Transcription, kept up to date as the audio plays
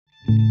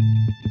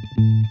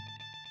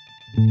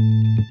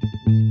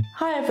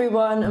Hi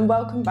everyone and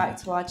welcome back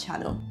to our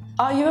channel.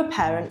 Are you a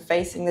parent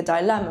facing the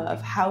dilemma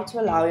of how to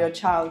allow your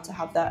child to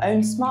have their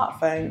own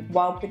smartphone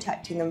while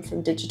protecting them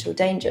from digital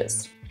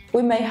dangers?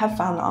 We may have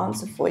found the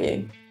answer for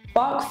you.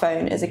 Bark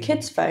Phone is a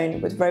kid's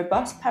phone with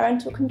robust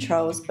parental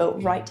controls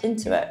built right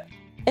into it.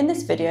 In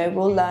this video,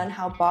 we'll learn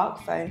how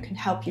Bark Phone can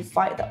help you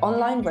fight the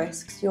online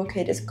risks your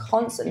kid is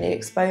constantly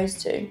exposed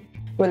to.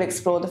 We'll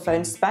explore the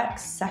phone's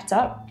specs,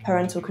 setup,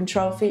 parental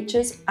control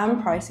features,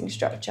 and pricing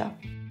structure.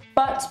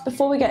 But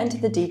before we get into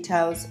the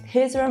details,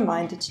 here's a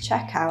reminder to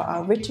check out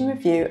our written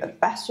review at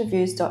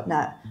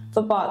bestreviews.net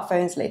for Bark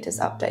Phone's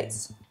latest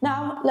updates.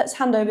 Now, let's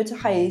hand over to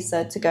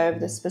Haisa to go over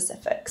the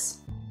specifics.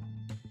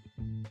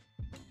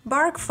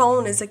 Bark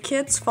Phone is a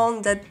kid's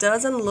phone that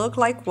doesn't look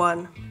like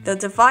one. The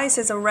device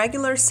is a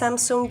regular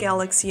Samsung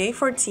Galaxy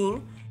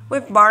A14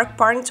 with Bark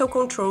parental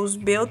controls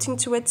built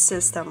into its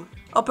system.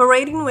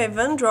 Operating with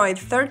Android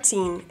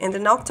 13 and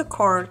an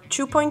octa-core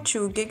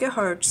 2.2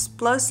 GHz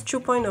plus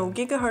 2.0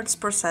 GHz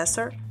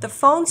processor, the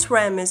phone's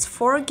RAM is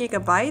 4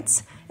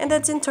 GB and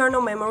its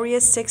internal memory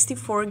is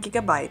 64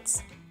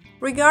 GB.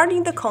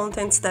 Regarding the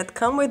contents that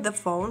come with the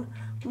phone,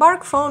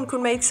 Bark Phone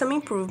could make some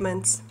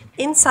improvements.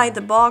 Inside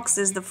the box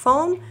is the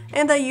phone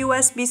and a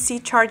USB-C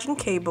charging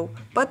cable,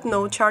 but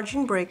no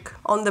charging brick.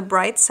 On the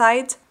bright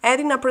side,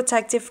 adding a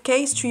protective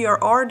case to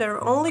your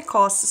order only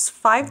costs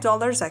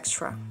 $5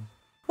 extra.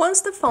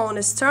 Once the phone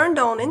is turned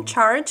on and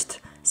charged,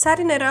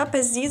 setting it up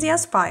is easy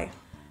as pie.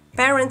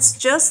 Parents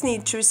just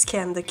need to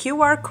scan the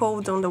QR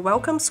code on the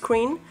welcome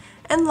screen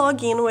and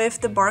log in with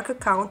the Bark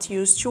account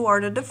used to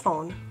order the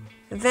phone.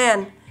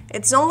 Then,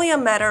 it's only a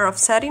matter of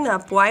setting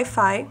up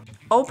Wi-Fi,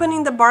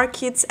 opening the Bark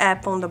Kids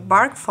app on the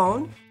Bark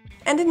Phone,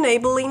 and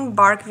enabling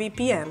Bark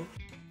VPN.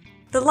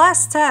 The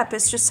last step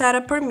is to set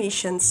up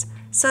permissions,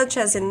 such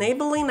as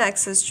enabling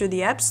access to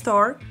the App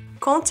Store,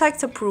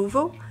 contact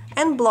approval,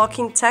 and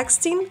blocking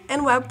texting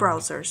and web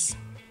browsers.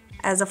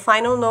 As a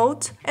final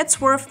note, it's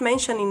worth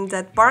mentioning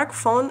that Bark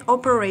Phone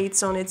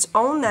operates on its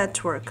own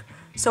network,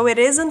 so it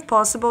isn't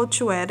possible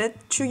to add it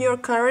to your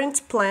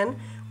current plan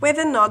with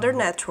another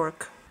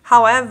network.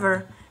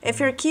 However,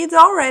 if your kid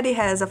already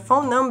has a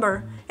phone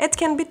number, it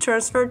can be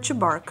transferred to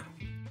Bark.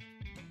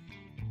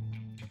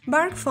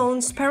 Bark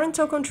Phone's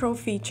parental control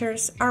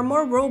features are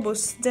more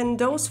robust than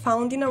those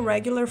found in a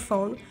regular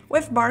phone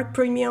with Bark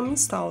Premium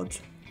installed.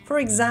 For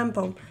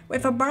example,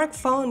 with a Bark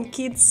Phone,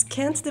 kids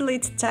can't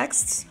delete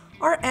texts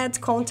or add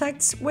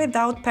contacts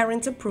without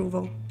parent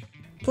approval.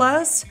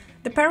 Plus,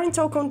 the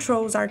parental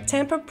controls are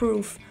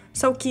tamper-proof,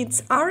 so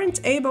kids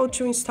aren't able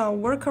to install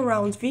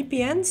workaround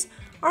VPNs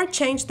or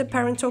change the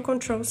parental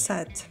control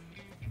set.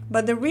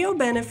 But the real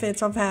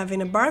benefit of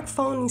having a Bark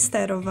Phone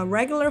instead of a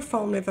regular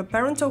phone with a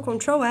parental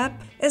control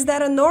app is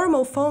that a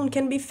normal phone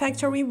can be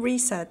factory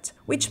reset,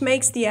 which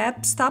makes the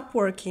app stop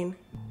working.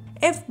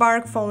 If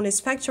Bark Phone is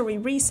factory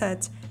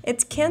reset,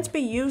 it can't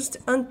be used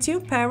until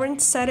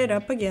parents set it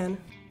up again.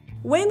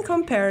 When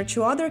compared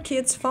to other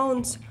kids'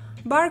 phones,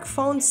 Bark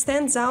Phone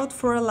stands out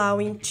for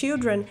allowing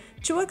children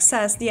to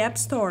access the App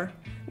Store,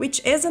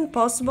 which isn't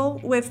possible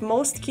with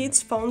most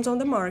kids' phones on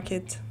the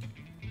market.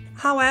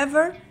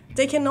 However,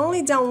 they can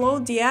only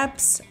download the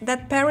apps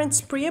that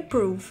parents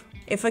pre-approve.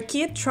 If a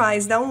kid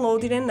tries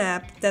downloading an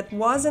app that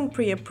wasn't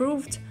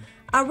pre-approved,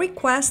 a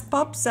request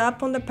pops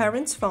up on the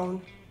parent's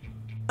phone.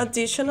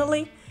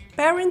 Additionally,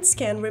 parents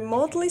can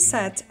remotely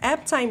set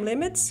app time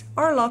limits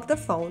or lock the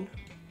phone.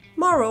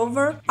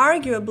 Moreover,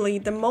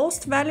 arguably the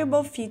most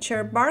valuable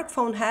feature Bark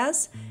Phone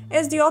has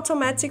is the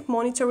automatic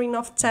monitoring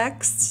of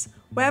texts,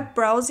 web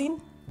browsing,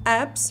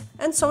 apps,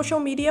 and social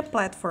media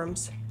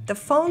platforms. The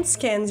phone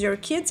scans your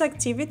kid's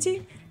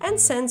activity and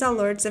sends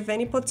alerts if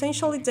any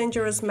potentially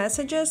dangerous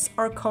messages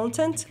or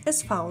content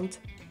is found.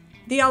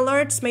 The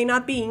alerts may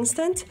not be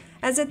instant,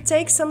 as it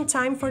takes some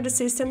time for the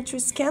system to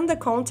scan the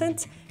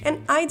content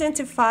and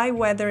identify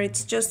whether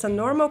it's just a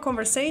normal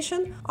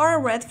conversation or a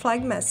red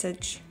flag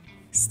message.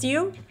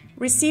 Still,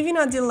 receiving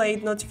a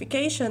delayed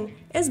notification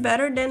is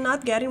better than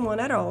not getting one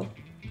at all.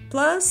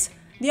 Plus,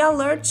 the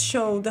alerts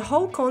show the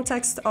whole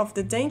context of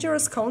the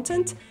dangerous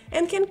content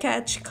and can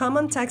catch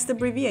common text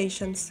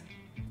abbreviations.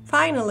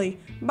 Finally,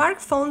 Bark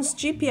Phone's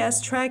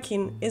GPS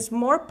tracking is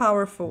more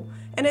powerful,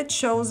 and it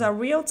shows a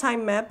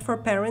real-time map for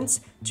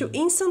parents to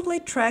instantly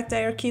track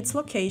their kids'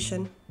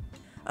 location.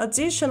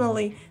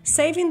 Additionally,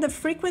 saving the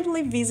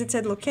frequently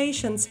visited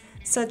locations,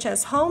 such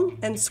as home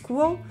and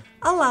school,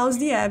 allows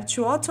the app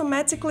to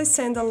automatically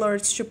send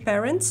alerts to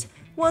parents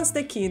once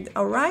the kid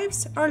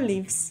arrives or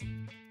leaves.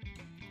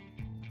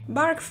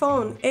 Bark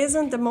Phone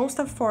isn't the most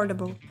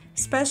affordable,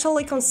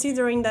 especially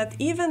considering that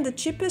even the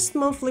cheapest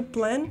monthly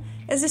plan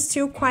is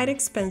still quite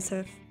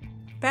expensive.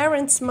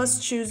 Parents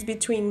must choose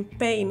between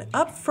paying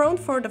upfront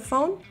for the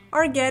phone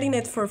or getting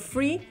it for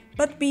free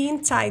but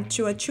being tied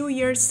to a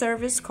 2-year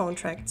service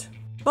contract.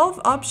 Both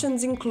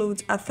options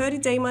include a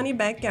 30-day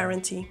money-back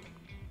guarantee.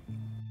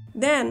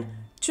 Then,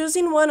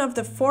 choosing one of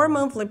the 4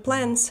 monthly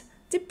plans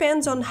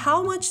depends on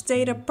how much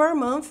data per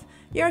month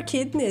your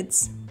kid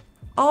needs.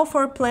 All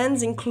 4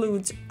 plans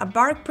include a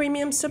Bark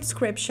Premium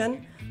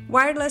subscription,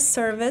 wireless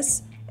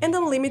service, and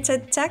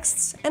unlimited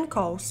texts and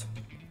calls.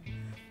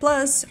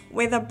 Plus,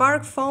 with a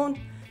Bark phone,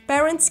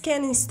 parents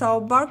can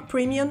install Bark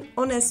Premium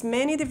on as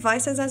many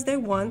devices as they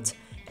want,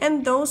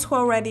 and those who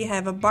already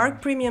have a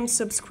Bark Premium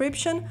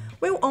subscription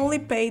will only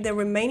pay the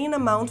remaining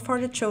amount for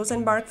the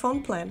chosen Bark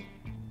phone plan.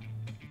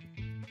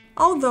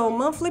 Although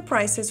monthly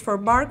prices for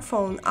Bark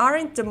phone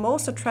aren't the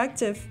most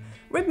attractive,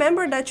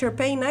 remember that you're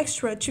paying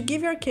extra to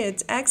give your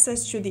kids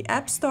access to the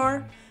App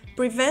Store,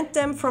 prevent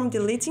them from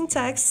deleting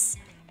texts,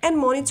 and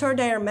monitor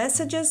their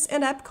messages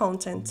and app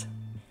content.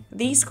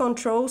 These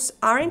controls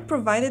aren't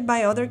provided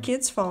by other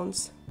kids'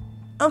 phones.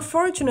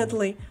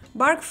 Unfortunately,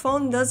 Bark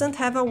phone doesn't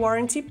have a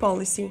warranty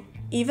policy.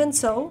 Even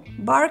so,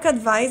 Bark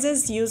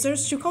advises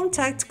users to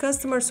contact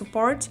customer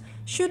support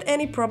should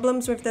any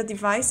problems with the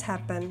device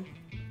happen.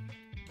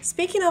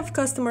 Speaking of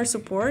customer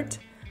support,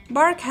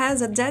 Bark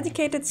has a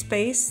dedicated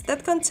space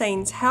that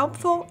contains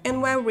helpful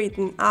and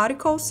well-written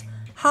articles,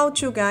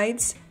 how-to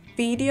guides,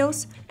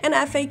 videos, and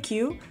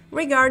FAQ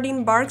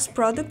regarding Bark's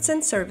products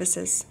and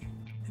services.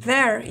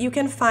 There, you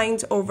can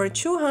find over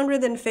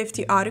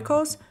 250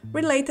 articles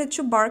related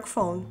to Bark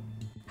phone.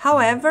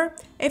 However,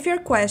 if your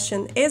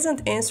question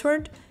isn't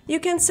answered, you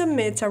can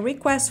submit a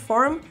request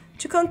form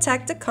to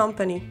contact the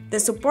company. The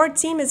support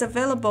team is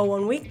available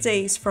on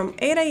weekdays from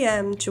 8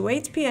 a.m. to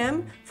 8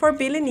 p.m. for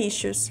billing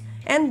issues,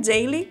 and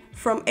daily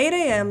from 8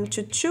 a.m.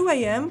 to 2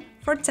 a.m.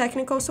 for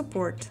technical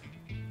support.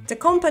 The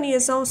company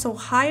is also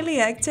highly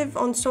active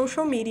on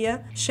social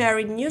media,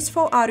 sharing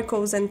useful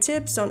articles and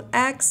tips on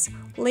X,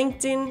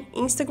 LinkedIn,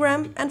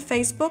 Instagram, and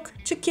Facebook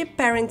to keep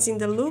parents in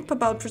the loop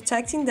about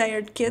protecting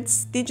their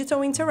kids'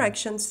 digital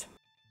interactions.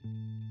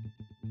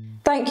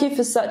 Thank you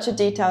for such a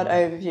detailed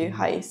overview,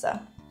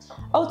 Haisa.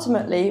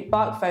 Ultimately,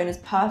 Bark phone is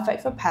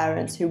perfect for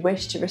parents who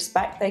wish to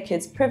respect their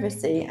kids'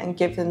 privacy and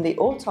give them the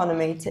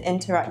autonomy to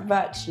interact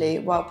virtually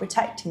while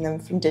protecting them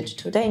from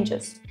digital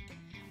dangers.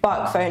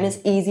 Bark phone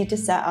is easy to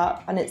set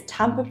up and its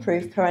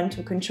tamper-proof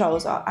parental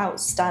controls are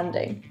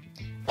outstanding.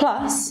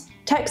 Plus,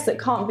 text that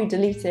can't be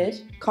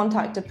deleted,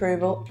 contact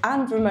approval,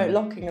 and remote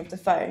locking of the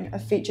phone are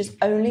features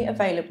only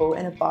available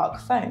in a Bark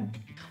phone.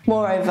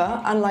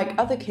 Moreover, unlike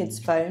other kids'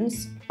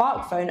 phones,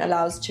 Bark phone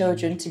allows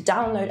children to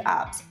download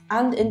apps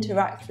and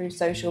interact through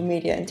social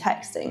media and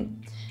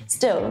texting.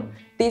 Still,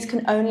 these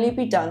can only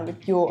be done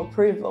with your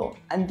approval,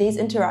 and these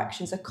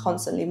interactions are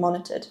constantly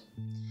monitored.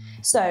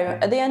 So,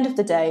 at the end of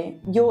the day,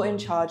 you're in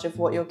charge of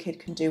what your kid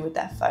can do with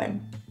their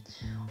phone.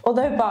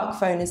 Although Bark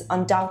phone is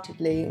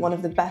undoubtedly one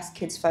of the best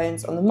kids'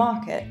 phones on the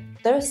market,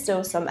 there are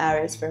still some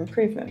areas for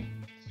improvement.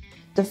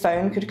 The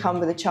phone could come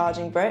with a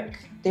charging brick,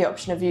 the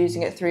option of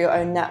using it through your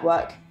own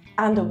network,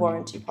 and a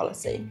warranty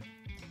policy.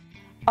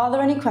 Are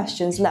there any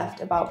questions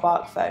left about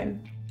Bark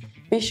phone?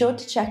 Be sure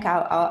to check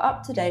out our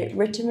up-to-date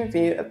written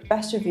review at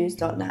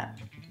bestreviews.net.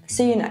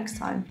 See you next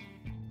time.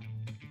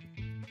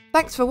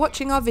 Thanks for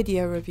watching our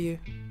video review.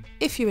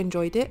 If you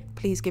enjoyed it,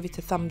 please give it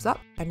a thumbs up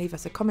and leave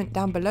us a comment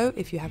down below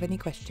if you have any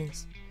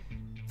questions.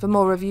 For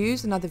more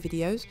reviews and other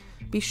videos,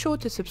 be sure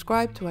to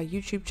subscribe to our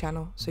YouTube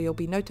channel so you'll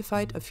be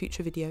notified of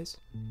future videos.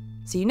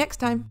 See you next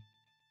time!